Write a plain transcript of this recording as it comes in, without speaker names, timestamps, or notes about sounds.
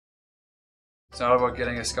It's not about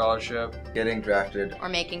getting a scholarship, getting drafted, or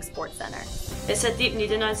making Sports Center. It's a deep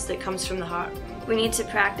need in us that comes from the heart. We need to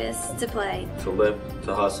practice, to play, to live,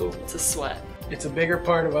 to hustle, to sweat. It's a bigger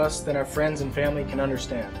part of us than our friends and family can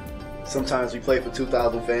understand. Sometimes we play for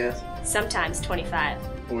 2,000 fans. Sometimes 25.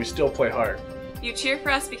 But we still play hard. You cheer for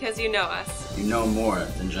us because you know us. You know more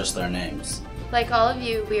than just our names. Like all of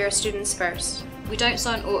you, we are students first. We don't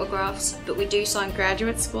sign autographs, but we do sign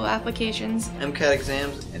graduate school applications, MCAT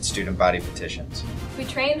exams, and student body petitions. We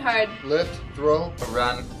train hard. Lift, throw,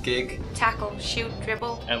 run, gig, tackle, shoot,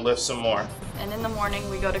 dribble, and lift some more. And in the morning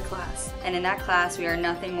we go to class. And in that class we are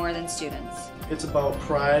nothing more than students. It's about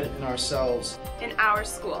pride in ourselves. In our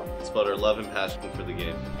school. It's about our love and passion for the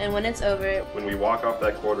game. And when it's over, when we walk off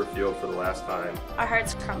that quarter field for the last time, our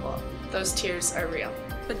hearts crumble. Those tears are real.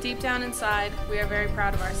 But deep down inside, we are very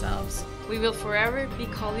proud of ourselves. We will forever be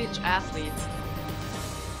college athletes.